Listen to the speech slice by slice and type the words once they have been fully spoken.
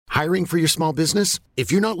Hiring for your small business?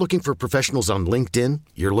 If you're not looking for professionals on LinkedIn,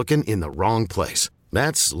 you're looking in the wrong place.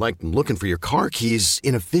 That's like looking for your car keys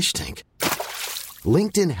in a fish tank.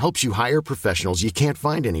 LinkedIn helps you hire professionals you can't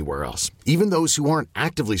find anywhere else, even those who aren't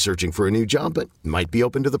actively searching for a new job but might be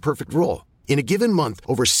open to the perfect role. In a given month,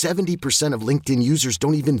 over 70% of LinkedIn users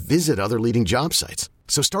don't even visit other leading job sites.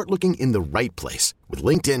 So start looking in the right place. With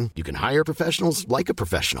LinkedIn, you can hire professionals like a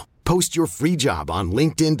professional. Post your free job on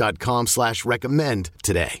linkedin.com/recommend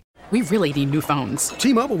today. We really need new phones.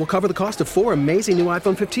 T-Mobile will cover the cost of 4 amazing new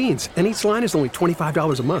iPhone 15s, and each line is only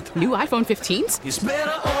 $25 a month. New iPhone 15s? It's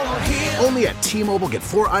better over here. Only at T-Mobile, get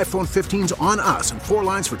 4 iPhone 15s on us and 4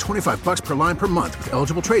 lines for $25 per line per month with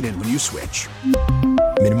eligible trade-in when you switch.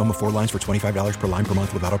 Minimum of 4 lines for $25 per line per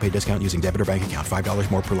month with autopay discount using debit or bank account. $5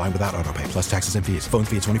 more per line without autopay, plus taxes and fees. Phone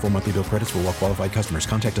fee at 24 monthly bill credits for well-qualified customers.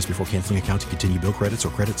 Contact us before canceling account to continue bill credits or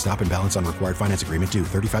credit stop and balance on required finance agreement due.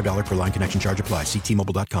 $35 per line connection charge applies. See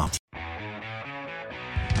T-Mobile.com.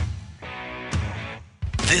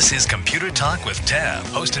 This is Computer Talk with Tab,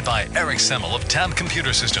 hosted by Eric Semmel of Tab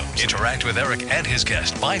Computer Systems. Interact with Eric and his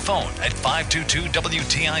guest by phone at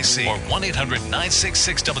 522-WTIC or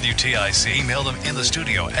 1-800-966-WTIC. Email them in the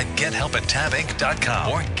studio at gethelp@tabinc.com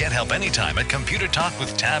or get help anytime at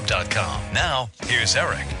computertalkwithtab.com. Now, here's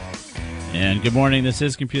Eric. And good morning. This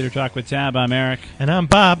is Computer Talk with Tab. I'm Eric. And I'm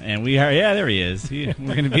Bob. And we are, there he is. We're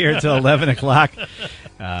going to be here until 11 o'clock,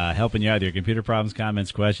 helping you out with your computer problems,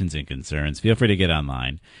 comments, questions, and concerns. Feel free to get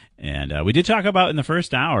online. And we did talk about in the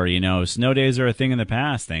first hour, snow days are a thing in the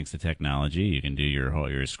past thanks to technology. You can do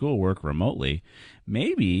your schoolwork remotely.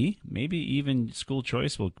 Maybe even school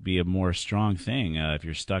choice will be a more strong thing if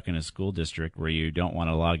you're stuck in a school district where you don't want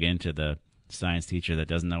to log into the science teacher that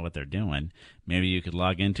doesn't know what they're doing. Maybe you could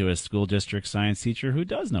log into a school district science teacher who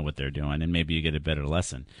does know what they're doing, and maybe you get a better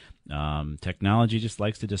lesson. Technology just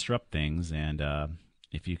likes to disrupt things, and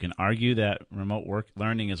if you can argue that remote work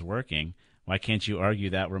learning is working, why can't you argue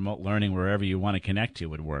that remote learning wherever you want to connect to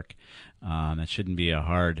would work? That shouldn't be a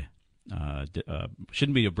hard,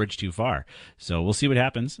 shouldn't be a bridge too far. So we'll see what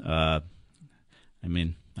happens. I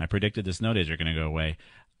predicted the snow days are going to go away.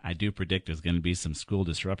 I do predict there's going to be some school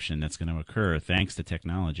disruption that's going to occur thanks to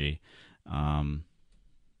technology, and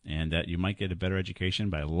that you might get a better education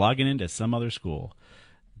by logging into some other school.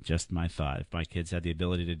 Just my thought. If my kids had the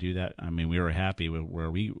ability to do that, we were happy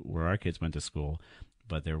where our kids went to school,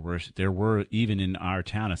 but there were even in our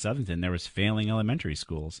town of Southington, there was failing elementary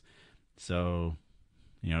schools. So,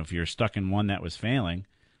 if you're stuck in one that was failing,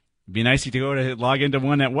 it'd be nice to go to log into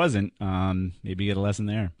one that wasn't. Maybe get a lesson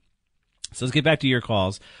there. So let's get back to your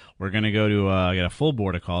calls. We're going to go to get a full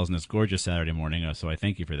board of calls on this gorgeous Saturday morning, so I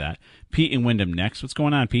thank you for that. Pete in Wyndham next. What's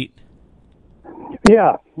going on, Pete?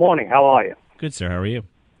 Yeah, morning. How are you? Good, sir. How are you?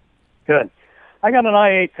 Good. I got an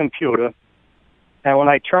i8 computer, and when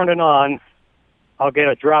I turn it on, I'll get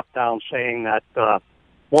a drop-down saying that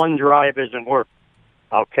OneDrive isn't working.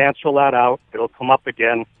 I'll cancel that out. It'll come up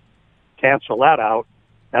again. Cancel that out.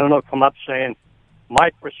 And it'll come up saying,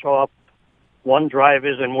 Microsoft OneDrive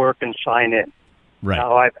isn't working, sign in. Right.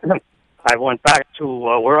 Now, I went back to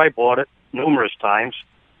where I bought it numerous times,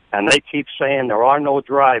 and they keep saying there are no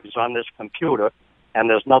drives on this computer, and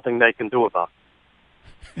there's nothing they can do about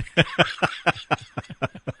it.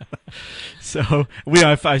 So,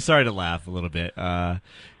 I'm sorry to laugh a little bit.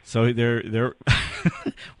 So they're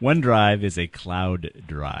OneDrive is a cloud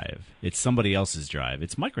drive. It's somebody else's drive.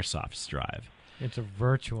 It's Microsoft's drive. It's a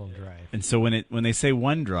virtual drive. And so when they say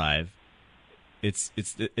OneDrive, it's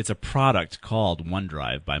a product called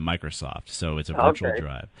OneDrive by Microsoft, so it's a virtual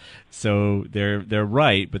drive. So they're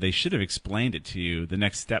right, but they should have explained it to you. The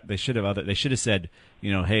next step they should have said,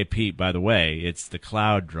 hey Pete, by the way, it's the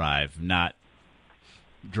cloud drive, not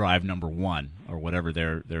drive number 1 or whatever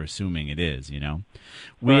they're assuming it is.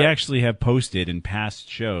 We actually have posted in past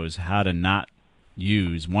shows how to not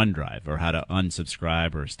use OneDrive or how to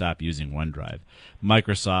unsubscribe or stop using OneDrive.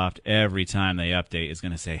 Microsoft, every time they update, is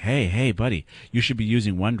going to say, hey, buddy, you should be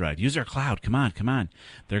using OneDrive. Use our cloud. Come on.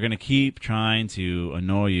 They're going to keep trying to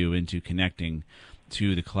annoy you into connecting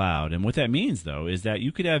to the cloud. And what that means, though, is that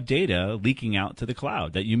you could have data leaking out to the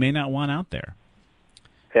cloud that you may not want out there.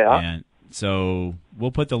 Yeah. And so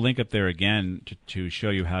we'll put the link up there again to show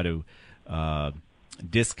you how to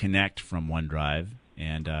disconnect from OneDrive.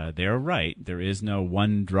 And they're right. There is no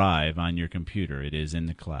OneDrive on your computer. It is in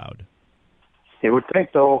the cloud. You would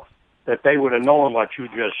think, though, that they would have known what you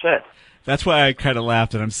just said. That's why I kind of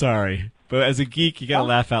laughed, and I'm sorry. But as a geek, you got to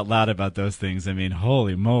laugh out loud about those things.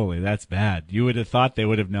 Holy moly, that's bad. You would have thought they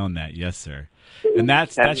would have known that. Yes, sir. And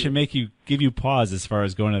that should give you pause as far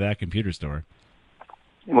as going to that computer store.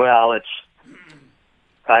 Well,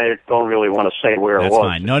 I don't really want to say where it That's was.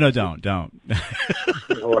 fine. No, don't.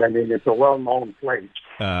 You know what I mean? It's a well-known place.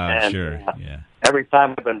 Sure, yeah. Every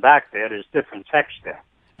time I've been back there, there's different text there.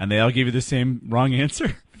 And they all give you the same wrong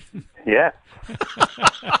answer? Yeah.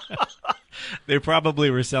 They probably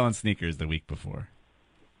were selling sneakers the week before.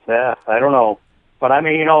 Yeah, I don't know. But, I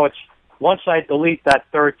mean, you know, it's once I delete that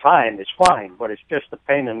third time, it's fine. But it's just a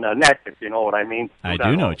pain in the neck, if you know what I mean. I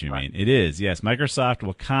do know what you mean. It is, yes. Microsoft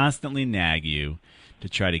will constantly nag you to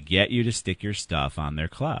try to get you to stick your stuff on their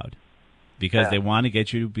cloud because they want to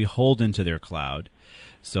get you beholden to their cloud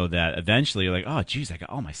so that eventually you're like, oh, geez, I got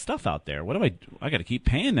all my stuff out there. What do I got to keep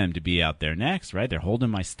paying them to be out there next, right? They're holding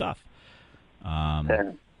my stuff.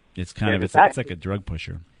 It's kind of, it's like a drug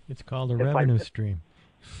pusher. It's called a revenue stream.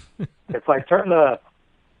 If I turn a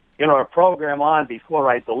program on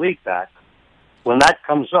before I delete that, when that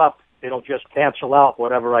comes up, it'll just cancel out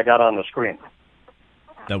whatever I got on the screen.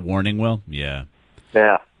 The warning will? Yeah.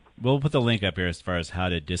 Yeah. We'll put the link up here as far as how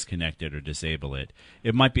to disconnect it or disable it.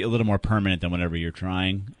 It might be a little more permanent than whatever you're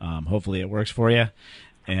trying. Hopefully it works for you.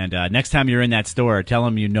 And next time you're in that store, tell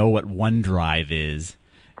them you know what OneDrive is,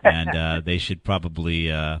 and they should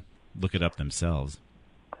probably look it up themselves.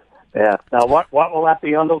 Yeah. Now, what will that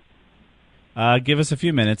be under? Give us a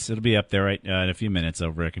few minutes. It'll be up there in a few minutes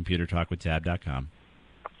over at ComputerTalkWithTab.com.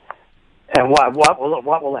 And what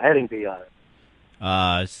will the heading be on it?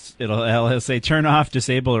 It'll say turn off,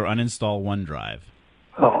 disable, or uninstall OneDrive.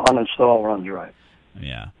 Oh, uninstall OneDrive.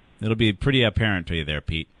 Yeah. It'll be pretty apparent to you there,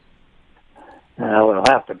 Pete. Well, it'll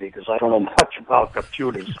have to be because I don't know much about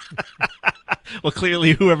computers. Well,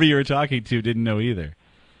 clearly whoever you were talking to didn't know either.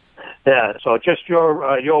 Yeah, so just your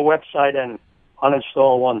website and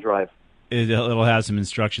uninstall OneDrive. It'll have some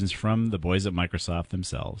instructions from the boys at Microsoft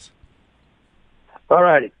themselves. All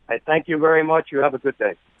righty. I thank you very much. You have a good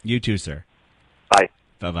day. You too, sir. Bye.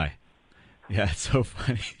 Bye-bye. Yeah, it's so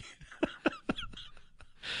funny.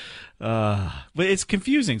 But it's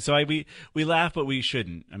confusing. So we laugh, but we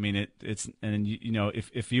shouldn't. I mean, it's and you know,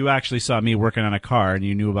 if you actually saw me working on a car and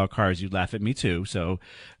you knew about cars, you'd laugh at me too. So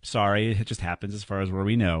sorry, it just happens as far as where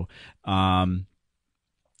we know.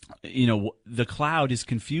 You know, the cloud is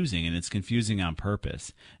confusing, and it's confusing on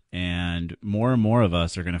purpose. And more of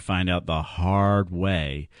us are going to find out the hard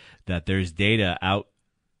way that there's data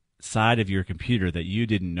outside of your computer that you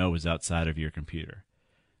didn't know was outside of your computer.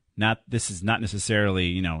 This is not necessarily,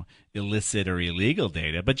 you know, illicit or illegal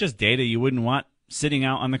data, but just data you wouldn't want sitting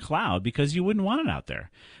out on the cloud because you wouldn't want it out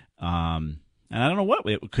there. And I don't know what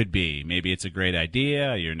it could be. Maybe it's a great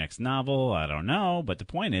idea, your next novel, I don't know. But the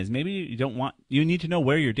point is, maybe you need to know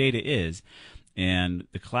where your data is. And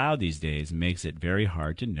the cloud these days makes it very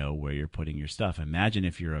hard to know where you're putting your stuff. Imagine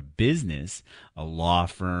if you're a business, a law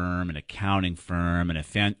firm, an accounting firm, and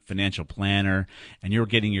a financial planner, and you're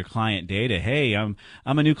getting your client data. Hey, I'm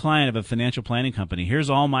a new client of a financial planning company. Here's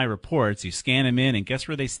all my reports. You scan them in, and guess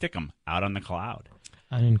where they stick them? Out on the cloud.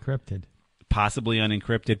 Unencrypted. Possibly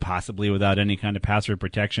unencrypted, possibly without any kind of password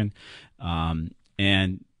protection.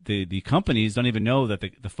 And the companies don't even know that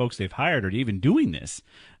the folks they've hired are even doing this.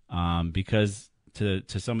 Because to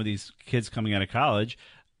some of these kids coming out of college,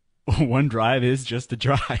 OneDrive is just a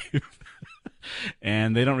drive,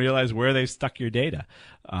 and they don't realize where they've stuck your data.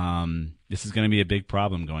 This is going to be a big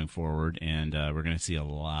problem going forward, and we're going to see a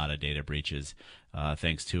lot of data breaches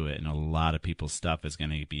thanks to it, and a lot of people's stuff is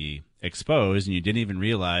going to be exposed, and you didn't even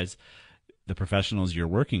realize. The professionals you're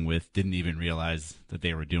working with didn't even realize that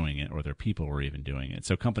they were doing it, or their people were even doing it.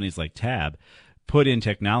 So companies like Tab put in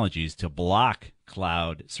technologies to block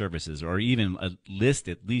cloud services, or even list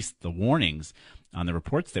at least the warnings on the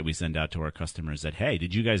reports that we send out to our customers that, hey,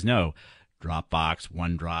 did you guys know Dropbox,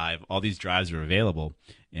 OneDrive, all these drives are available,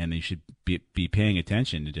 and they should be paying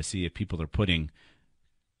attention to see if people are putting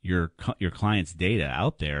your client's data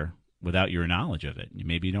out there without your knowledge of it.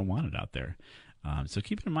 Maybe you don't want it out there. So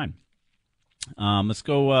keep it in mind. Let's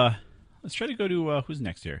go. Let's try to go to who's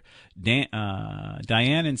next here.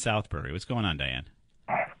 Diane in Southbury. What's going on, Diane?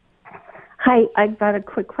 Hi, I've got a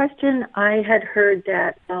quick question. I had heard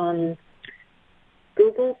that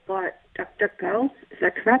Google bought DuckDuckGo. Is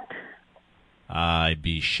that correct? I'd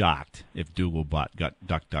be shocked if Google bought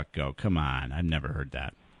DuckDuckGo. Come on, I've never heard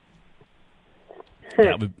that.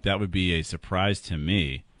 That would be a surprise to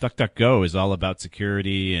me. DuckDuckGo is all about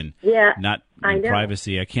security and not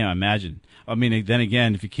privacy. I can't imagine. I mean, then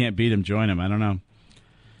again, if you can't beat them, join them. I don't know.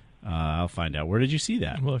 I'll find out. Where did you see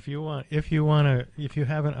that? Well, if you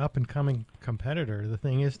have an up and coming competitor, the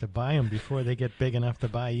thing is to buy them before they get big enough to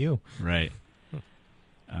buy you. Right.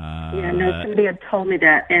 Somebody had told me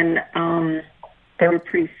that, and they were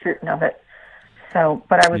pretty certain of it. So,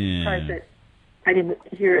 but I was surprised that I didn't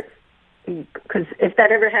hear it Because if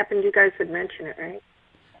that ever happened, you guys would mention it, right?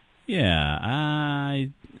 Yeah,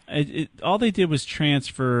 all they did was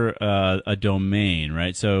transfer a domain,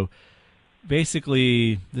 right? So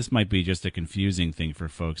basically, this might be just a confusing thing for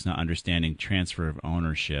folks not understanding transfer of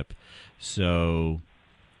ownership. So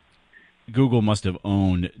Google must have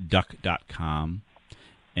owned Duck.com,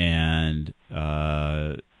 and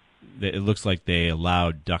it looks like they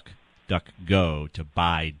allowed DuckDuckGo to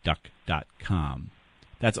buy Duck.com.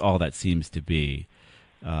 That's all that seems to be.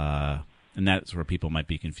 And that's where people might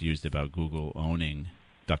be confused about Google owning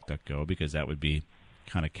DuckDuckGo, because that would be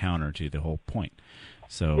kind of counter to the whole point.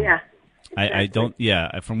 So yeah, exactly. I don't,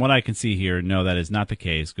 from what I can see here, no, that is not the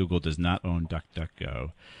case. Google does not own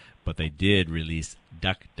DuckDuckGo, but they did release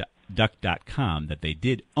Duck.com that they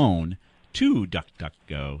did own to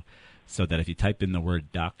DuckDuckGo, so that if you type in the word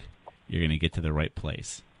duck, you're going to get to the right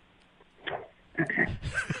place. Okay.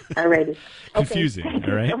 All righty. Confusing, Thank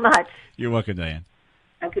all right? you so much. You're welcome, Diane.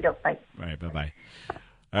 Okay, bye. All right, bye-bye.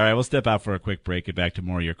 All right, we'll step out for a quick break. Get back to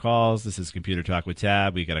more of your calls. This is Computer Talk with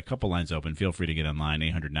Tab. We got a couple lines open. Feel free to get online,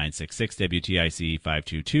 800-966-WTIC,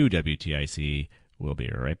 522-WTIC. We'll be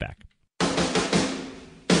right back.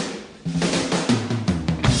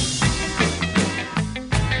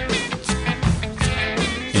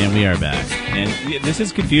 And we are back. And this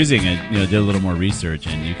is confusing. I did a little more research,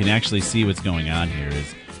 and you can actually see what's going on here.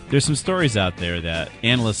 There's some stories out there that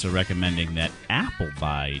analysts are recommending that Apple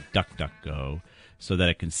buy DuckDuckGo so that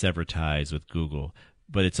it can sever ties with Google.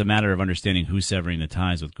 But it's a matter of understanding who's severing the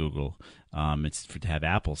ties with Google. It's to have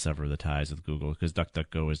Apple sever the ties with Google, because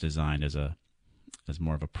DuckDuckGo is designed as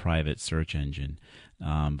more of a private search engine.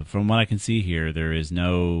 But from what I can see here,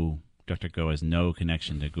 DuckDuckGo has no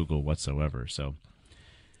connection to Google whatsoever. So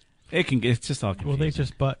it's just all confusing. Well, they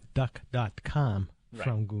just bought Duck.com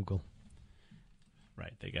from Google.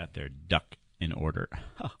 Right, they got their duck in order.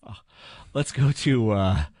 Let's go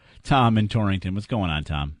to Tom in Torrington. What's going on,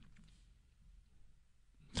 Tom?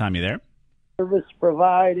 Tom, you there? Service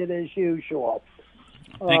provided as usual.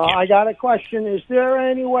 Thank you. I got a question. Is there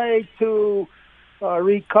any way to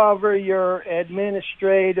recover your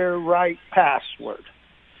administrator right password?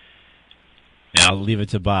 Yeah, I'll leave it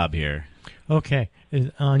to Bob here. Okay. Is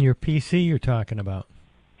on your PC you're talking about?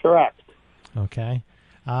 Correct. Okay.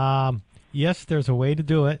 Yes, there's a way to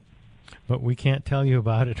do it, but we can't tell you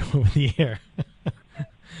about it over the air.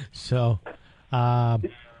 So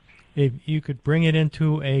if you could bring it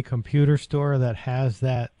into a computer store that has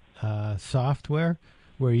that software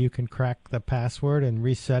where you can crack the password and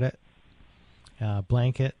reset it,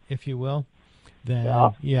 blanket, if you will,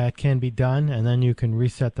 then it can be done, and then you can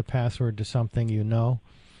reset the password to something you know.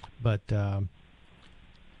 But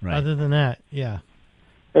other than that,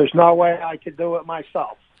 there's no way I could do it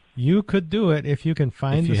myself. You could do it if you can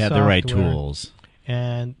find the software. If you had the right tools.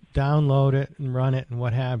 And download it and run it and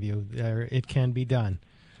what have you. It can be done.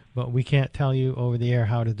 But we can't tell you over the air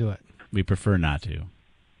how to do it. We prefer not to.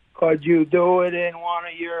 Could you do it in one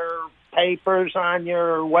of your papers on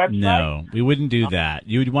your website? No, we wouldn't do that.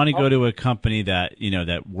 You would want to go to a company that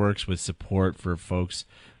that works with support for folks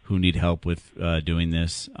who need help with doing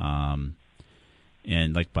this.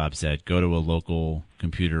 And like Bob said, go to a local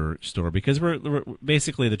computer store, because we're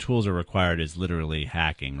basically the tools are required is literally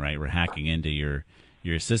hacking, right? We're hacking into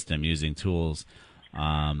your system using tools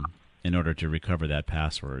in order to recover that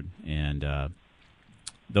password, and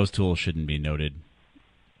those tools shouldn't be noted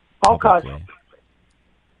publicly.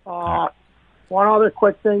 Okay. One other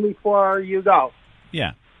quick thing before you go.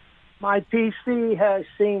 Yeah. My PC has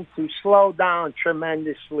seemed to slow down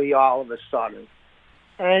tremendously all of a sudden.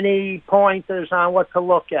 Any pointers on what to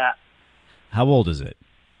look at? How old is it?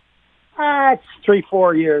 It's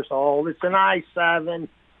 3-4 years old. It's an i7,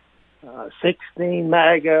 16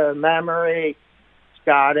 mega memory. It's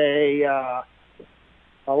got a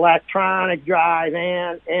electronic drive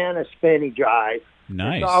and a spinny drive.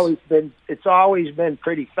 Nice. It's always been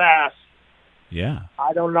pretty fast. Yeah.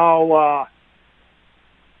 I don't know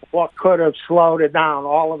what could have slowed it down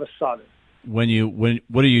all of a sudden. What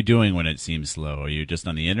are you doing when it seems slow? Are you just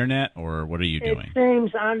on the internet, or what are you doing? It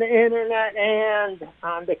seems on the internet and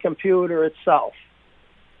on the computer itself.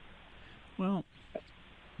 Well,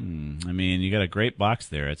 I mean, you got a great box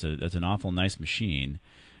there. It's an awful nice machine.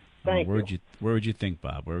 Thank you. Where would you think,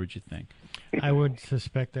 Bob? Where would you think? I would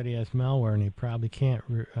suspect that he has malware, and he probably can't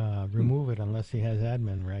remove it unless he has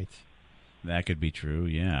admin rights. That could be true.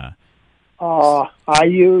 Yeah. I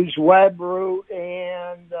use WebRoot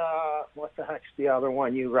and what the heck's the other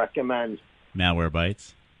one you recommend?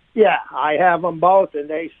 Malwarebytes. Yeah, I have them both, and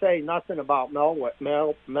they say nothing about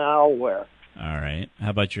malware. All right. How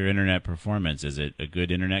about your internet performance? Is it a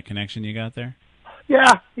good internet connection you got there?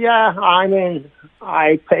 Yeah. I mean,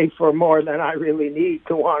 I pay for more than I really need,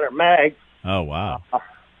 200 meg. Oh, wow.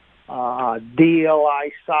 Deal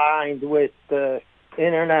I signed with the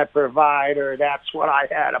internet provider. That's what I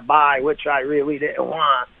had to buy, which I really didn't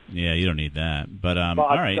want. Yeah, you don't need that. But all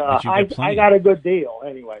right. But you got plenty. I got a good deal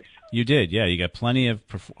anyways. You did, yeah. You got plenty of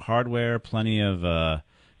hardware, plenty of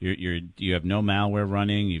you have no malware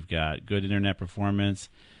running. You've got good internet performance.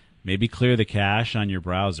 Maybe clear the cache on your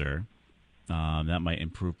browser. That might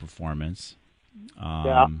improve performance.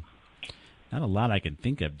 Yeah. Not a lot I can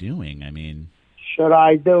think of doing. I mean, should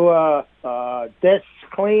I do a disk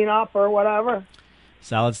cleanup or whatever?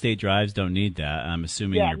 Solid state drives don't need that. I'm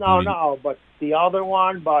assuming you're no, but the other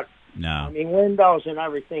one, no. I mean, Windows and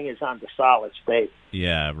everything is on the solid state.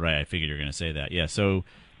 Yeah, right. I figured you were going to say that. Yeah, so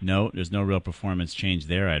no, there's no real performance change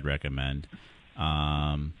there I'd recommend.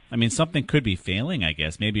 I mean, something could be failing, I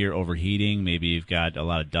guess. Maybe you're overheating. Maybe you've got a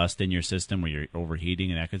lot of dust in your system where you're overheating,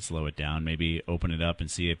 and that could slow it down. Maybe open it up and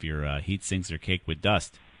see if your heat sinks are caked with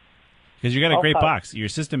dust. Because you got a great box. Your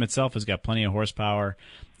system itself has got plenty of horsepower.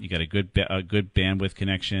 You got a good bandwidth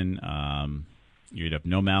connection. You'd have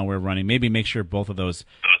no malware running. Maybe make sure both of those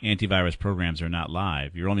antivirus programs are not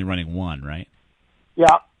live. You're only running one, right?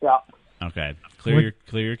 Yeah. Okay. Clear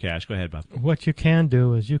your cache. Go ahead, Bob. What you can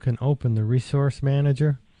do is you can open the resource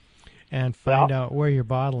manager and find out where your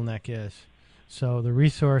bottleneck is. So the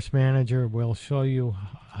resource manager will show you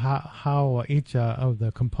how each of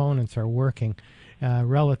the components are working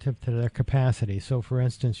relative to their capacity. So, for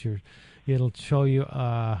instance, it'll show you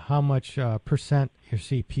how much percent your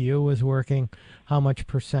CPU is working, how much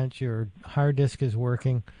percent your hard disk is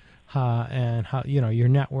working, and how your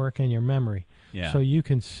network and your memory. Yeah. So you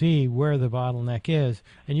can see where the bottleneck is,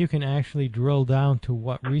 and you can actually drill down to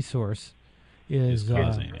what resource is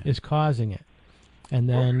causing it. And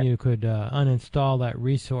then you could uninstall that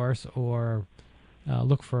resource or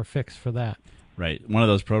look for a fix for that. Right. One of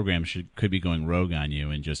those programs could be going rogue on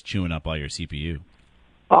you and just chewing up all your CPU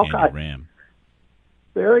and your RAM.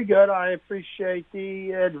 Very good. I appreciate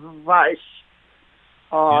the advice.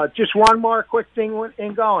 Just one more quick thing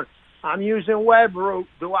in going. I'm using WebRoot.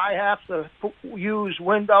 Do I have to use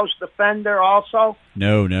Windows Defender also?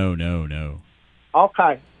 No.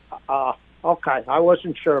 Okay. Okay. I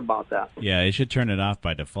wasn't sure about that. Yeah, it should turn it off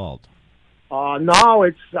by default.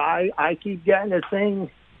 No, I keep getting a thing.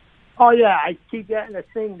 Oh yeah, I keep getting a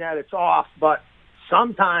thing that it's off, but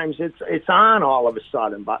sometimes it's on all of a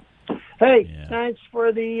sudden. But hey, thanks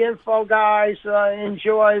for the info, guys.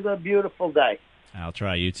 Enjoy the beautiful day. I'll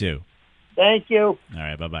try. You too. Thank you. All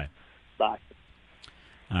right. Bye-bye. Bye.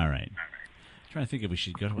 All right. I'm trying to think if we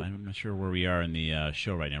should go. I'm not sure where we are in the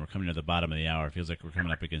show right now. We're coming to the bottom of the hour. It feels like we're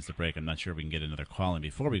coming up against the break. I'm not sure if we can get another call in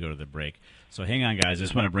before we go to the break. So hang on, guys. I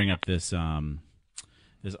just want to bring up this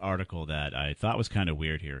this article that I thought was kind of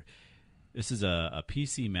weird here. This is a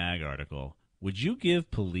PC Mag article. Would you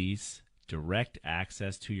give police direct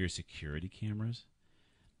access to your security cameras?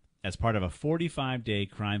 As part of a 45-day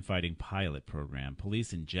crime-fighting pilot program,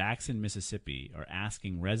 police in Jackson, Mississippi are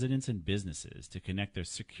asking residents and businesses to connect their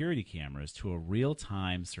security cameras to a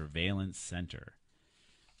real-time surveillance center.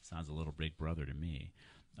 Sounds a little Big Brother to me.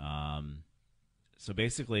 So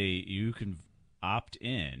basically, you can opt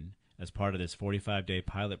in as part of this 45-day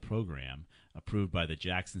pilot program approved by the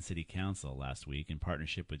Jackson City Council last week in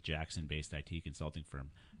partnership with Jackson-based IT consulting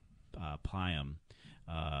firm Pliam,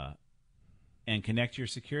 and connect your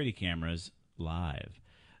security cameras live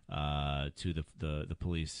to the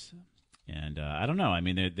police. And I don't know. I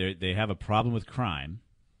mean, they have a problem with crime,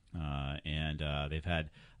 and they've had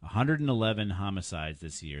 111 homicides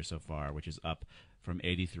this year so far, which is up from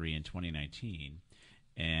 83 in 2019.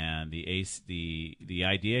 And the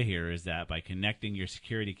idea here is that by connecting your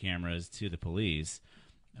security cameras to the police,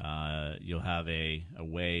 you'll have a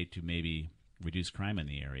way to maybe reduce crime in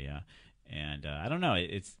the area. And I don't know.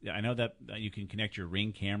 I know that you can connect your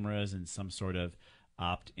Ring cameras in some sort of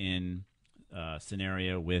opt-in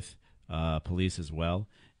scenario with police as well.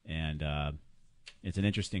 And it's an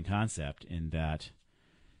interesting concept in that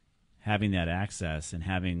having that access and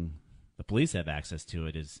having the police have access to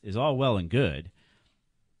it is all well and good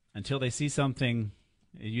until they see something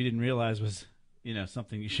you didn't realize was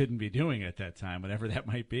something you shouldn't be doing at that time, whatever that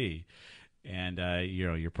might be. And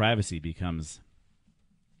your privacy becomes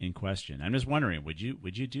in question. I'm just wondering, would you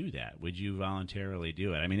do that? Would you voluntarily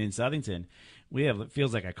do it? I mean, in Southington, it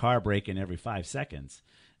feels like a car break-in every 5 seconds.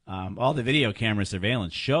 All the video camera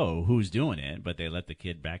surveillance show who's doing it, but they let the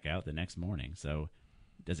kid back out the next morning. So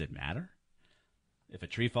does it matter? If a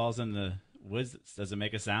tree falls in the woods, does it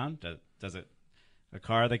make a sound? Does a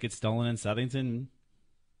car that gets stolen in Southington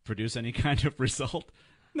produce any kind of result?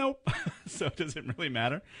 Nope. So does it really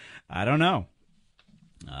matter? I don't know.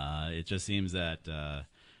 It just seems that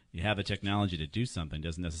you have the technology to do something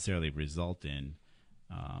doesn't necessarily result in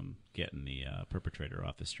getting the perpetrator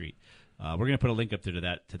off the street. We're going to put a link up there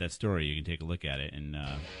to that story. You can take a look at it and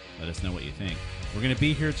let us know what you think. We're going to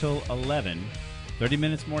be here till 11. 30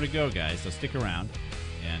 minutes more to go, guys, so stick around,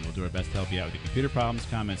 and we'll do our best to help you out with your computer problems,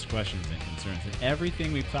 comments, questions, and concerns. And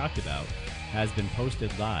everything we've talked about has been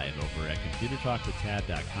posted live over at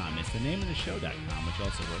computertalkwithtab.com. It's the name of the show.com, which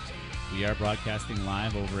also works. We are broadcasting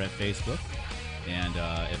live over at Facebook. And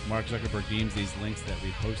if Mark Zuckerberg deems these links that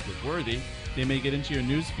we posted worthy, they may get into your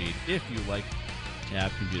news feed if you like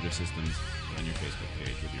Tab Computer Systems on your Facebook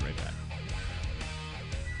page. We'll be right back.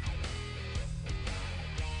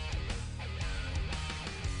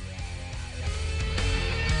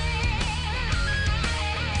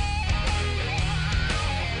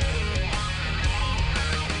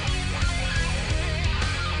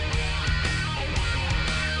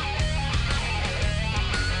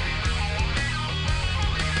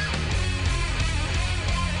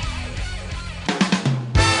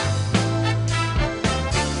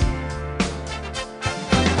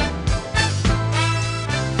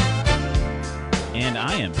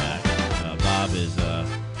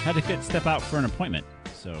 Had to step out for an appointment,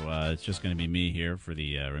 so it's just going to be me here for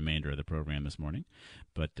the remainder of the program this morning.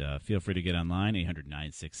 But feel free to get online,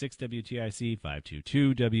 800-966-WTIC,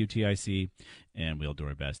 522-WTIC, and we'll do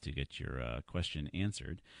our best to get your question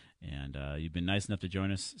answered. And you've been nice enough to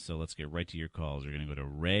join us, so let's get right to your calls. We're going to go to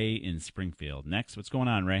Ray in Springfield next. What's going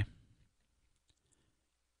on, Ray?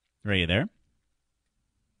 Ray, you there?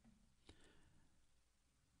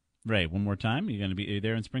 Ray, one more time. Are you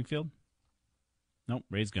there in Springfield? Nope,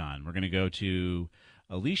 Ray's gone. We're going to go to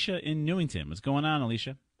Alicia in Newington. What's going on,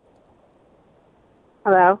 Alicia?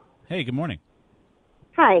 Hello. Hey, good morning.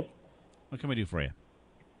 Hi. What can we do for you?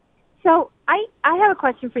 So I have a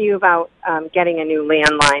question for you about getting a new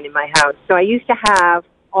landline in my house. So I used to have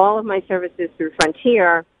all of my services through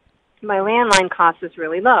Frontier. My landline cost was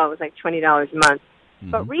really low. It was like $20 a month.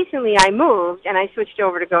 Mm-hmm. But recently I moved, and I switched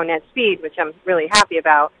over to GoNet Speed, which I'm really happy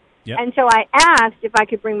about. Yep. And so I asked if I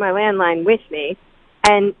could bring my landline with me.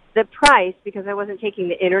 And the price, because I wasn't taking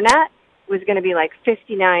the internet, was going to be like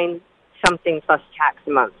 $59-something plus tax a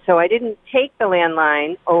month. So I didn't take the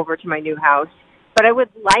landline over to my new house, but I would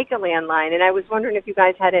like a landline. And I was wondering if you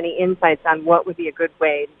guys had any insights on what would be a good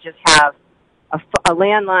way to just have a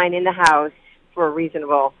landline in the house for a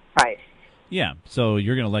reasonable price. Yeah, so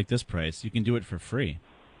you're going to like this price. You can do it for free.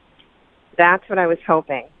 That's what I was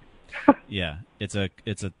hoping. Yeah, it's a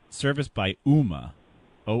service by Ooma,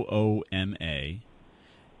 Ooma.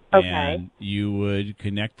 Okay. And you would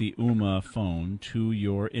connect the Ooma phone to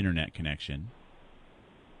your internet connection.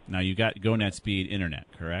 Now, you got GoNet Speed internet,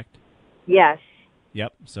 correct? Yes.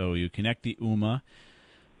 Yep. So you connect the Ooma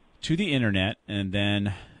to the internet, and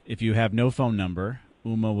then if you have no phone number,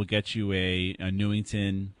 Ooma will get you a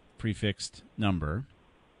Newington prefixed number,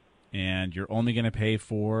 and you're only going to pay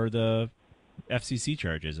for the FCC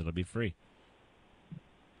charges. It'll be free.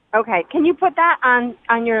 Okay. Can you put that on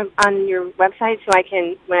your website so I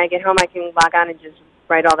can, when I get home, I can log on and just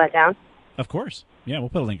write all that down? Of course. Yeah, we'll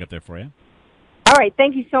put a link up there for you. All right.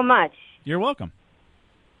 Thank you so much. You're welcome.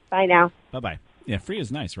 Bye now. Bye-bye. Yeah, free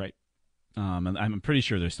is nice, right? And I'm pretty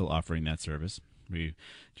sure they're still offering that service. We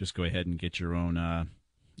just go ahead and get your own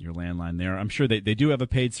your landline there. I'm sure they do have a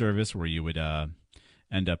paid service where you would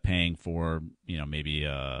end up paying for, maybe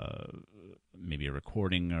a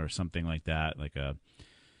recording or something like that, like a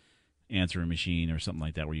answering machine or something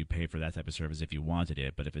like that, where you pay for that type of service if you wanted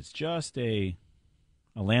it. But if it's just a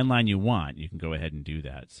landline you want, you can go ahead and do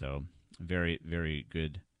that. So very, very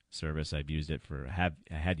good service. I've used it I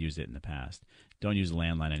had used it in the past. Don't use a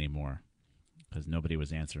landline anymore because nobody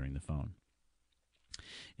was answering the phone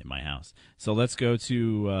in my house. So let's go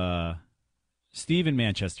to Steve in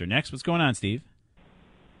Manchester next. What's going on, Steve?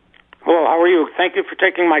 Hello, how are you? Thank you for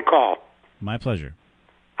taking my call. My pleasure.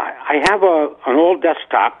 I have an old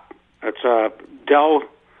desktop. It's a Dell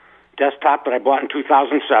desktop that I bought in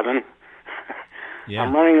 2007. Yeah.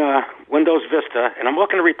 I'm running a Windows Vista, and I'm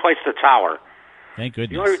looking to replace the tower. Thank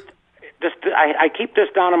goodness. I keep this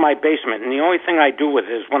down in my basement, and the only thing I do with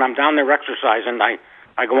it is when I'm down there exercising,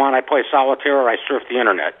 I go on, I play solitaire, or I surf the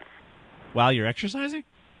internet. While you're exercising?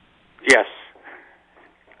 Yes.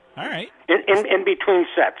 All right. In between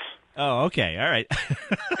sets. Oh, okay. All right.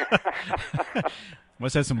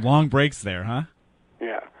 Must have some long breaks there, huh?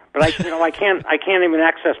 Yeah. But I can't even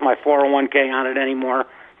access my 401k on it anymore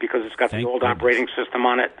because it's got the old operating system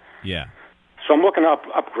on it. Yeah. So I'm looking to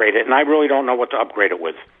upgrade it, and I really don't know what to upgrade it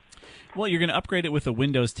with. Well, you're going to upgrade it with a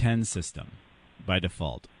Windows 10 system. by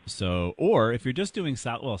default. So, or if you're just doing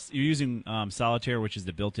you're using Solitaire, which is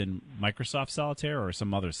the built-in Microsoft Solitaire, or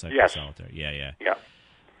some other site for Solitaire. Yeah.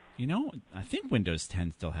 You know, I think Windows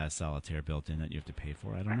 10 still has Solitaire built in that you have to pay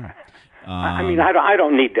for. I don't know. I mean, I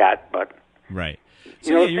don't need that, but right.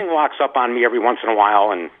 So, the thing locks up on me every once in a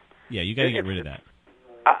while, and you got to get rid of that.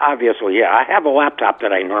 Obviously, I have a laptop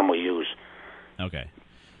that I normally use. Okay.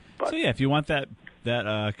 So if you want that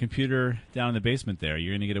computer down in the basement there,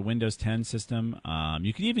 you're going to get a Windows 10 system.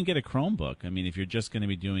 You can even get a Chromebook. I mean, if you're just going to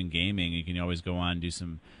be doing gaming, you can always go on and do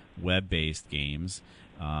some web-based games.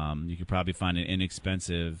 You could probably find an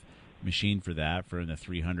inexpensive machine for that in the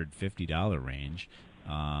 $350 range.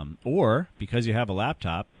 Or, because you have a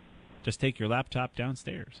laptop, just take your laptop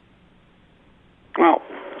downstairs. Well,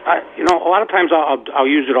 a lot of times I'll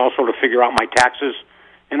use it also to figure out my taxes,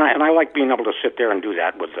 and I like being able to sit there and do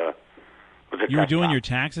that with the You were doing your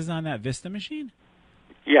taxes on that Vista machine?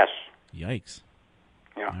 Yes. Yikes.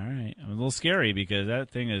 Yeah. All right. A little scary because that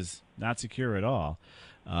thing is not secure at all.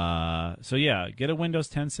 Get a Windows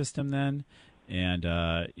 10 system then, and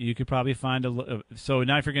you could probably find so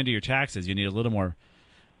now if you're going to do your taxes, you need a little more.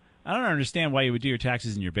 I don't understand why you would do your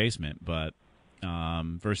taxes in your basement, but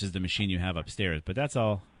versus the machine you have upstairs. But that's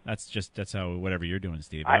all. That's how whatever you're doing,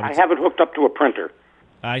 Steve. I have it hooked up to a printer.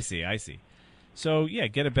 I see. So,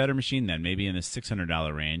 get a better machine then, maybe in the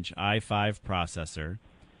 $600 range. i5 processor,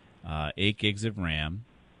 8 gigs of RAM,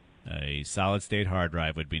 a solid-state hard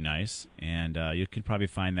drive would be nice, and you could probably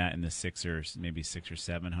find that in the $600 or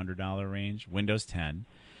 $700 range. Windows 10.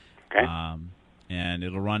 Okay. And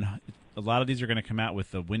it'll run. A lot of these are going to come out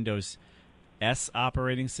with the Windows S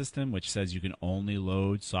operating system, which says you can only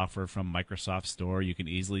load software from Microsoft Store. You can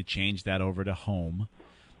easily change that over to Home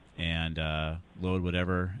and load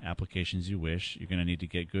whatever applications you wish. You're going to need to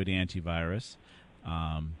get good antivirus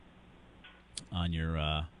on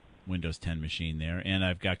your Windows 10 machine there. And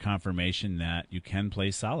I've got confirmation that you can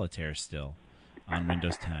play Solitaire still on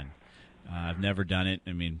Windows 10. I've never done it.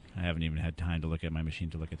 I mean, I haven't even had time to look at my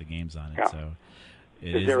machine to look at the games on it. Yeah. So,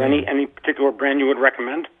 is there any particular brand you would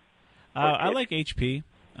recommend? I like HP.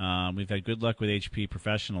 We've had good luck with HP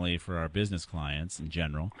professionally for our business clients in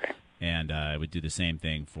general. Okay. And I would do the same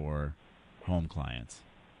thing for home clients.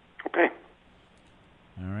 Okay.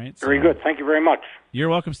 All right. Very good. Thank you very much. You're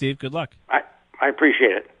welcome, Steve. Good luck. I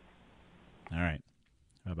appreciate it. All right.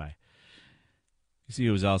 Bye-bye. You see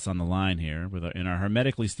who's else on the line here in our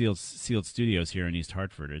hermetically sealed studios here in East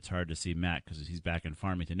Hartford. It's hard to see Matt because he's back in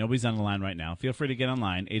Farmington. Nobody's on the line right now. Feel free to get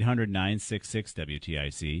online,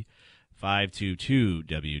 800-966-WTIC,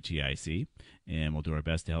 522-WTIC. And we'll do our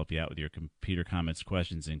best to help you out with your computer comments,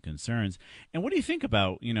 questions, and concerns. And what do you think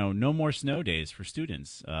about, no more snow days for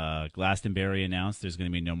students? Glastonbury announced there's going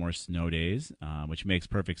to be no more snow days, which makes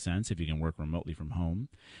perfect sense if you can work remotely from home.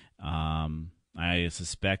 I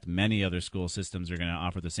suspect many other school systems are going to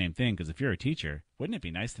offer the same thing, because if you're a teacher, wouldn't it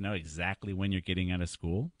be nice to know exactly when you're getting out of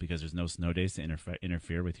school because there's no snow days to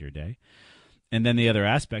interfere with your day? And then the other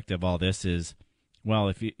aspect of all this is, well,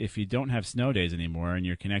 if you don't have snow days anymore and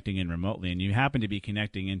you're connecting in remotely and you happen to be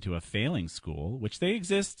connecting into a failing school, which they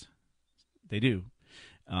exist, they do,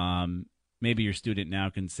 maybe your student now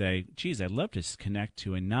can say, geez, I'd love to connect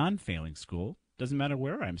to a non-failing school. Doesn't matter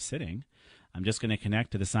where I'm sitting. I'm just going to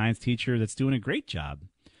connect to the science teacher that's doing a great job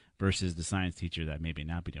versus the science teacher that maybe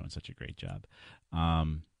not be doing such a great job.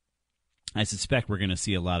 I suspect we're going to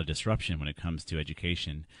see a lot of disruption when it comes to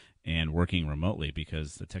education and working remotely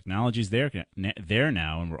because the technology's there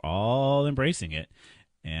now, and we're all embracing it.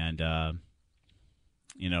 And,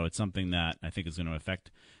 it's something that I think is going to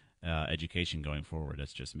affect education going forward.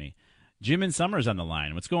 That's just me. Jim in Summers on the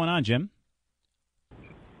line. What's going on, Jim?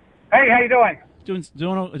 Hey, how you doing? Doing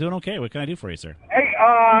okay. What can I do for you, sir? Hey,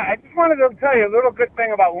 I just wanted to tell you a little good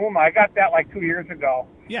thing about Ooma. I got that like 2 years ago.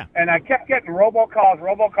 Yeah. And I kept getting robocalls,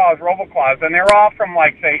 and they're all from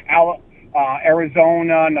say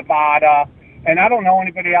Arizona, Nevada, and I don't know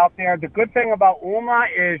anybody out there. The good thing about Ooma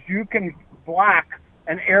is you can block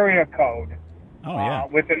an area code. Oh yeah.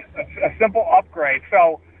 With a simple upgrade,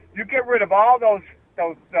 so you get rid of all those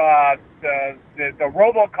the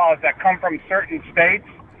robocalls that come from certain states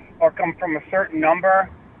or come from a certain number.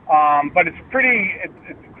 But it's pretty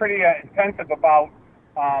intensive about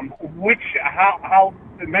how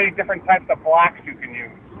many different types of blocks you can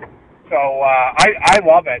use. So I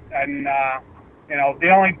love it, and the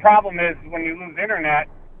only problem is when you lose internet,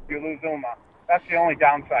 you lose Ooma. That's the only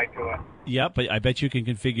downside to it. Yep, but I bet you can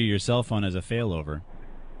configure your cell phone as a failover.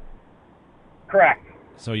 Correct.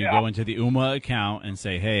 So you go into the Ooma account and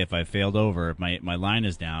say, hey, if I failed over, if my line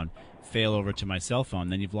is down, fail over to my cell phone,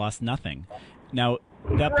 then you've lost nothing. Now,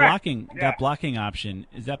 That Correct. blocking option,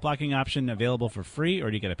 is that blocking option available for free, or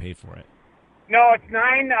do you got to pay for it? No, it's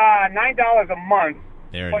 $9 a month.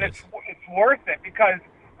 There it but is. it's worth it because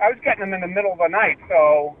I was getting them in the middle of the night,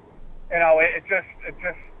 so it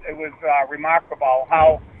was remarkable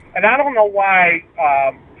how. And I don't know why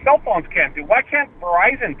cell phones can't do. Why can't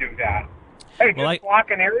Verizon do that? Hey, just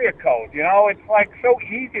block an area code. It's like so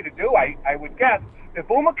easy to do. I would guess if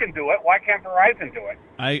Ooma can do it, why can't Verizon do it?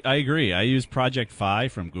 I agree. I use Project Fi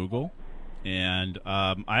from Google, and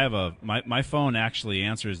I have my phone actually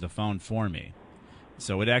answers the phone for me,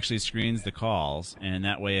 so it actually screens the calls, and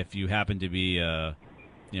that way, if you happen to be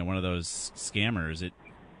one of those scammers,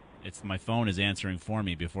 it's my phone is answering for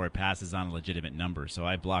me before it passes on a legitimate number. So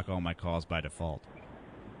I block all my calls by default.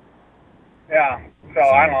 Yeah. So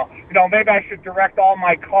I don't know. Maybe I should direct all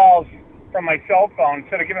my calls from my cell phone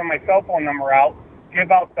instead of giving my cell phone number out.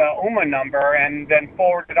 Give out the Ooma number and then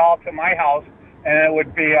forward it all to my house, and it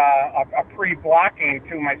would be a pre-blocking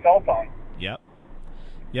to my cell phone. Yep.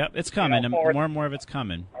 It's coming. More and more of it's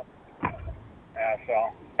coming. Yeah.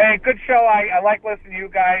 So. Hey, good show. I like listening to you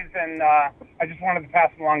guys, and I just wanted to pass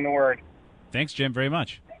along the word. Thanks, Jim, very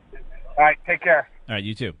much. All right, take care. All right,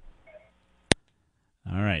 you too.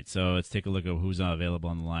 All right, so let's take a look at who's available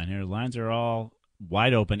on the line here. Lines are all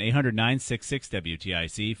wide open.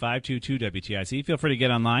 800-966-WTIC, 522-WTIC. Feel free to get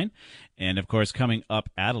online. And, of course, coming up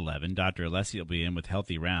at 11, Dr. Alessi will be in with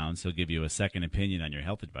Healthy Rounds. He'll give you a second opinion on your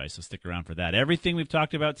health advice, so stick around for that. Everything we've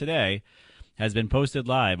talked about today has been posted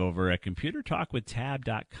live over at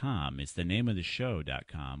computertalkwithtab.com. It's the name of the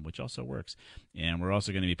show.com, which also works. And we're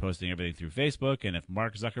also going to be posting everything through Facebook. And if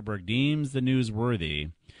Mark Zuckerberg deems the news worthy,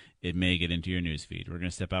 it may get into your news feed. We're going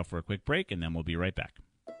to step out for a quick break, and then we'll be right back.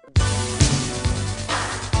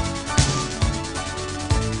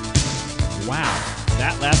 Wow,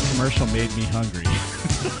 that last commercial made me hungry.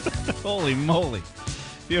 Holy moly.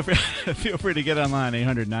 Feel free to get online,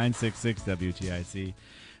 800-966-WTIC.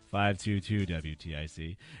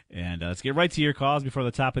 522-WTIC. And let's get right to your calls before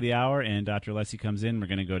the top of the hour. And Dr. Alessi comes in. We're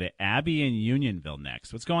going to go to Abby in Unionville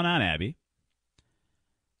next. What's going on, Abby?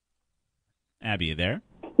 Abby, you there?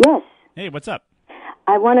 Yes. Hey, what's up?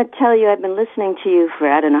 I want to tell you I've been listening to you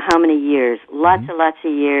for I don't know how many years, lots and lots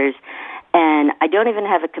of years, and I don't even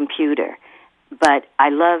have a computer. But I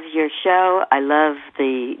love your show. I love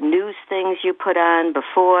the news things you put on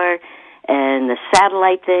before and the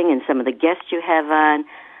satellite thing and some of the guests you have on.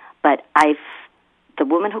 But the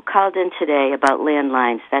woman who called in today about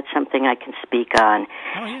landlines, that's something I can speak on.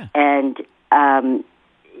 Oh, yeah. And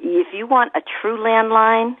if you want a true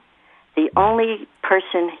landline, the only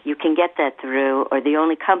person you can get that through, or the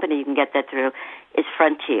only company you can get that through, is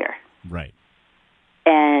Frontier. Right.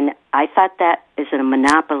 And I thought that is a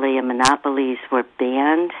monopoly, and monopolies were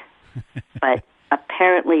banned, but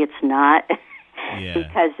apparently it's not,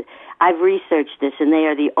 because I've researched this, and they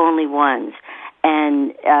are the only ones.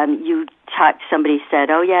 And somebody said,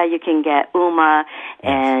 oh, yeah, you can get Ooma,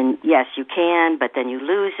 and yes, you can, but then you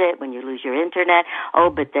lose it when you lose your internet. Oh,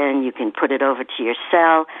 but then you can put it over to your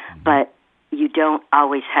cell, but you don't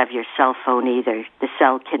always have your cell phone either. The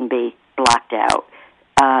cell can be blocked out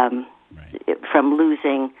from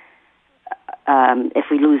losing, if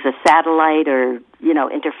we lose a satellite or,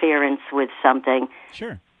 interference with something.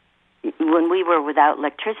 Sure. When we were without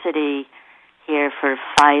electricity here for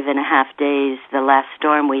 5.5 days, the last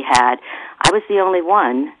storm we had, I was the only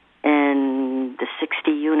one in the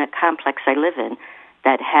 60-unit complex I live in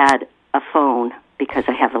that had a phone because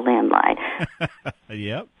I have a landline.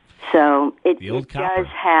 Yep. So it does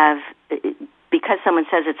have, because someone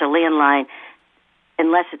says it's a landline,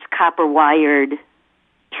 unless it's copper-wired,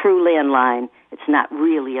 true landline, it's not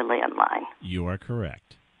really a landline. You are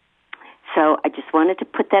correct. So I just wanted to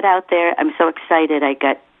put that out there. I'm so excited I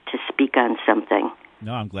got to speak on something.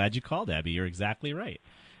 No, I'm glad you called, Abby. You're exactly right.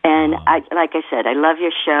 And like I said, I love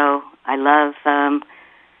your show. I love some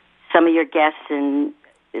of your guests, and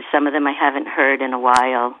some of them I haven't heard in a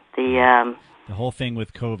while. The whole thing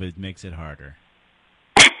with COVID makes it harder.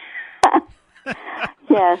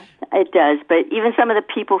 Yeah, it does. But even some of the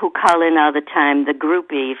people who call in all the time, the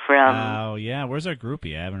groupie from... Oh, yeah. Where's our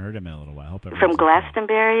groupie? I haven't heard him in a little while. Hope from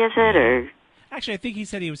Glastonbury, is it? Or actually, I think he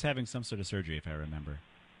said he was having some sort of surgery, if I remember.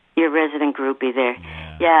 Your resident groupie there.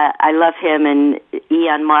 Yeah, I love him. And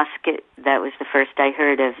Elon Musk, that was the first I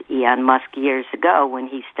heard of Elon Musk years ago when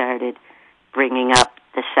he started bringing up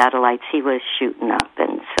the satellites he was shooting up.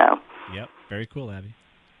 And so... Yep, very cool, Abby.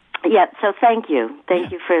 Yeah, so thank you.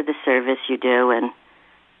 Thank you for the service you do, and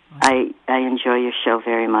I enjoy your show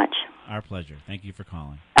very much. Our pleasure. Thank you for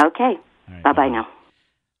calling. Okay. All right, bye-bye now.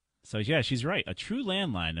 So, yeah, she's right. A true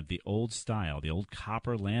landline of the old style, the old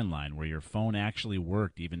copper landline where your phone actually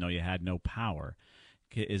worked even though you had no power,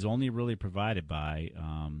 is only really provided by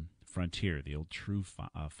Frontier, the old true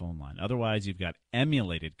phone line. Otherwise, you've got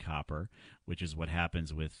emulated copper, which is what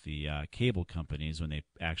happens with the cable companies when they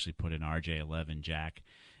actually put an RJ11 jack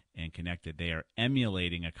and connect it. They are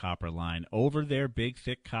emulating a copper line over their big,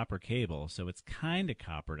 thick copper cable, so it's kind of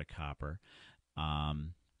copper to copper.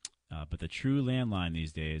 But the true landline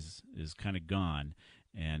these days is kind of gone,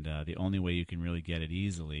 and the only way you can really get it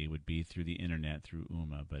easily would be through the internet, through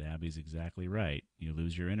Ooma. But Abby's exactly right. You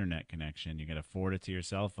lose your internet connection, you got to forward it to your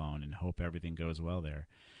cell phone and hope everything goes well there.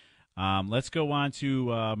 Let's go on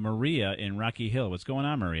to Maria in Rocky Hill. What's going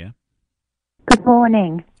on, Maria? Good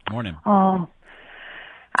morning. Morning. Oh,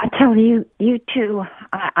 I tell you, you two,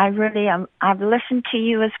 I really am. I've listened to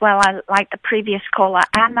you as well. I like the previous caller,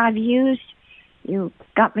 and I've used. You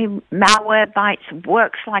got me. Malwarebytes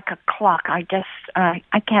works like a clock. I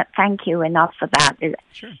can't thank you enough for that.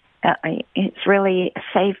 Sure. It's really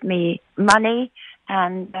saved me money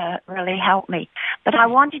and really helped me. But I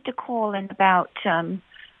wanted to call in about.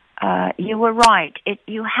 You were right.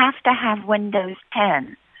 You have to have Windows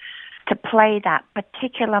 10 to play that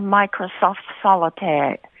particular Microsoft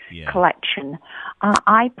Solitaire collection.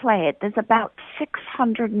 I play it. There's about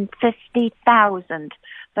 650,000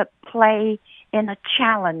 that play in a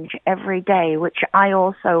challenge every day, which I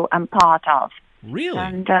also am part of. Really?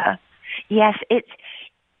 And yes, they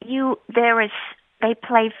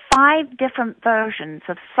play 5 different versions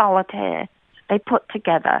of Solitaire they put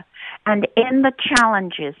together. And in the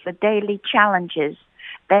challenges, the daily challenges,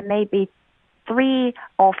 there may be 3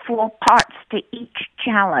 or 4 parts to each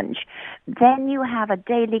challenge. Then you have a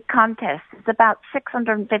daily contest. It's about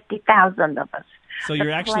 650,000 of us. So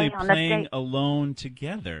you're actually playing alone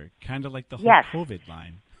together, kind of like the whole COVID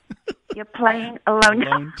line. You're playing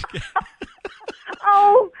alone. Together.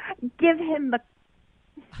 Oh, give him the...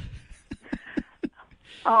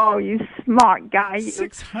 Oh, you smart guy.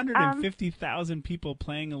 650,000 people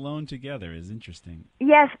playing alone together is interesting.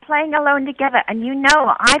 Yes, playing alone together. And you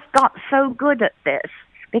know, I've got so good at this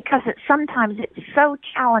because sometimes it's so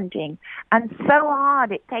challenging and so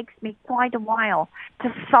hard it takes me quite a while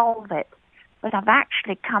to solve it. But I've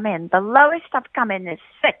actually come in. The lowest I've come in is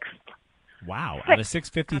 6th. Wow, out of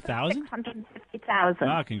 650,000? 650,000.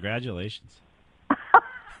 Wow, congratulations.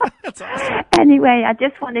 That's awesome. Anyway, I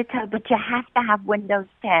just wanted to tell you, but you have to have Windows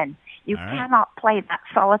 10. You cannot play that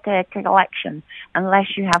Solitaire collection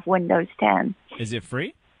unless you have Windows 10. Is it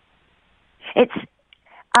free? It's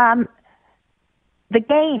the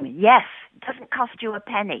game. Yes, doesn't cost you a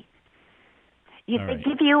penny. They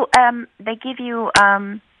give you a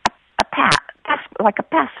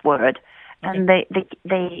password, and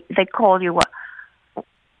they call you.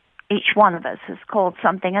 Each one of us is called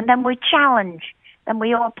something, and then we challenge. And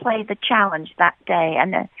we all play the challenge that day,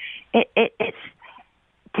 and it's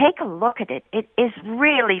take a look at it. It is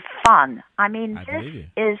really fun. I mean, this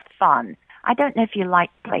is fun. I don't know if you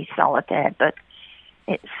like to play Solitaire, but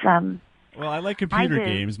it's Well, I like computer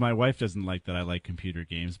games. My wife doesn't like that I like computer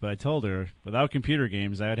games, but I told her without computer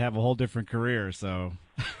games, I would have a whole different career. So.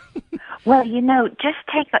 Well, you know, just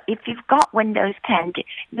if you've got Windows 10,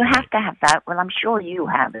 you have to have that. Well, I'm sure you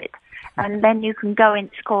have it. And then you can go in,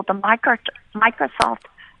 it's called the Microsoft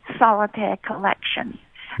Solitaire Collection.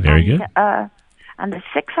 Very good. And there's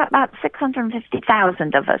about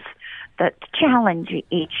 650,000 of us that challenge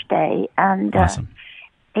each day. And awesome.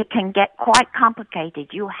 It can get quite complicated.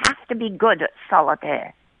 You have to be good at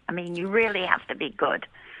Solitaire. I mean, you really have to be good.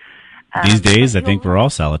 These days, I think we're all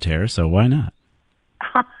solitaire, so why not?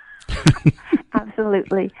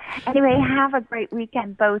 Absolutely. Anyway, have a great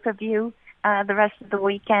weekend, both of you. The rest of the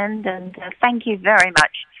weekend, and thank you very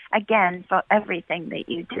much again for everything that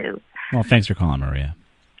you do. Well, thanks for calling, Maria.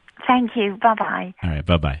 Thank you. Bye-bye. All right,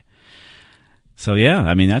 bye-bye. So, yeah,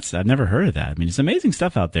 I mean, I've never heard of that. I mean, it's amazing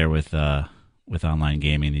stuff out there with online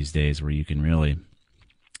gaming these days where you can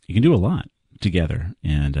do a lot together.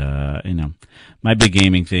 And, you know, my big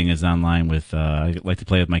gaming thing is online with, I like to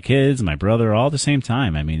play with my kids, my brother, all at the same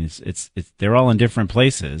time. I mean, it's they're all in different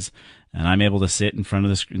places. And I'm able to sit in front of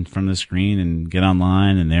the screen and get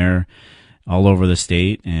online, and they're all over the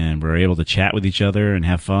state, and we're able to chat with each other and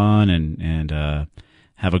have fun and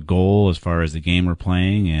have a goal as far as the game we're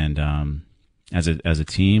playing. And as a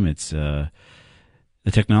team, it's the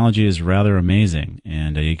technology is rather amazing,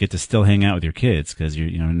 and you get to still hang out with your kids because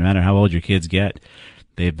you know no matter how old your kids get,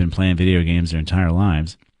 they've been playing video games their entire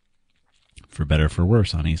lives. For better or for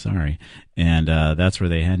worse, honey, sorry. And that's where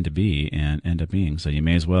they had to be and end up being. So you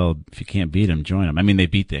may as well, if you can't beat them, join them. I mean, they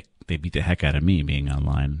beat the they beat the heck out of me being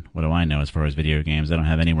online. What do I know as far as video games? I don't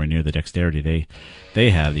have anywhere near the dexterity they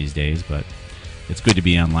have these days, but it's good to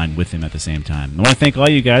be online with them at the same time. I want to thank all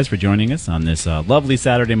you guys for joining us on this lovely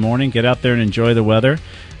Saturday morning. Get out there and enjoy the weather.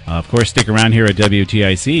 Of course, stick around here at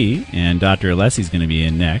WTIC, and Dr. Alessi's going to be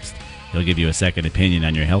in next. He'll give you a second opinion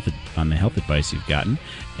on the health advice you've gotten.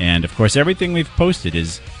 And, of course, everything we've posted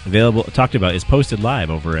is posted live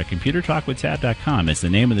over at ComputerTalkWithTab.com. It's the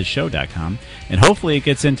name of the show.com. And hopefully it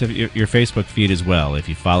gets into your Facebook feed as well. If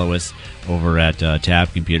you follow us over at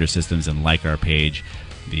Tab Computer Systems and like our page,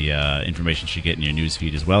 the information should get in your news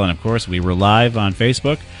feed as well. And, of course, we were live on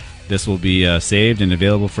Facebook. This will be saved and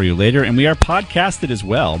available for you later. And we are podcasted as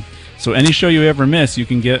well. So any show you ever miss, you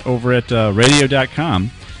can get over at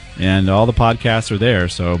radio.com. And all the podcasts are there.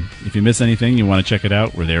 So if you miss anything, you want to check it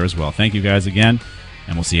out, we're there as well. Thank you guys again,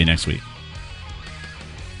 and we'll see you next week.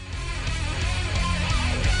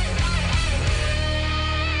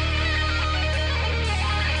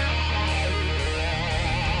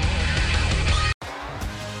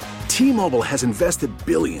 T-Mobile has invested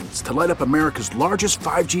billions to light up America's largest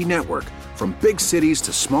 5G network, from big cities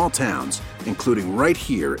to small towns, including right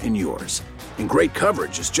here in yours. And great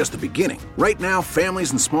coverage is just the beginning. Right now,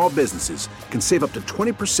 families and small businesses can save up to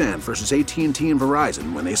 20% versus AT&T and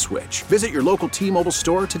Verizon when they switch. Visit your local T-Mobile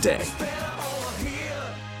store today.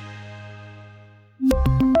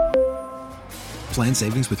 Plan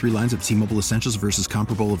savings with 3 lines of T-Mobile Essentials versus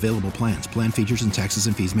comparable available plans. Plan features and taxes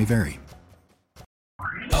and fees may vary.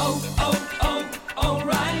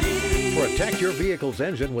 Protect your vehicle's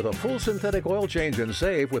engine with a full synthetic oil change and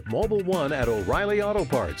save with Mobil 1 at O'Reilly Auto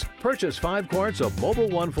Parts. Purchase 5 quarts of Mobil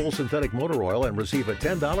 1 full synthetic motor oil and receive a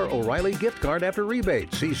 $10 O'Reilly gift card after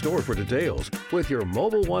rebate. See store for details. With your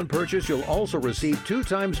Mobil 1 purchase, you'll also receive 2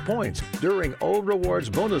 times points during O Rewards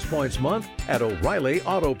Bonus Points Month at O'Reilly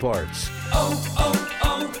Auto Parts.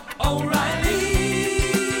 O'Reilly.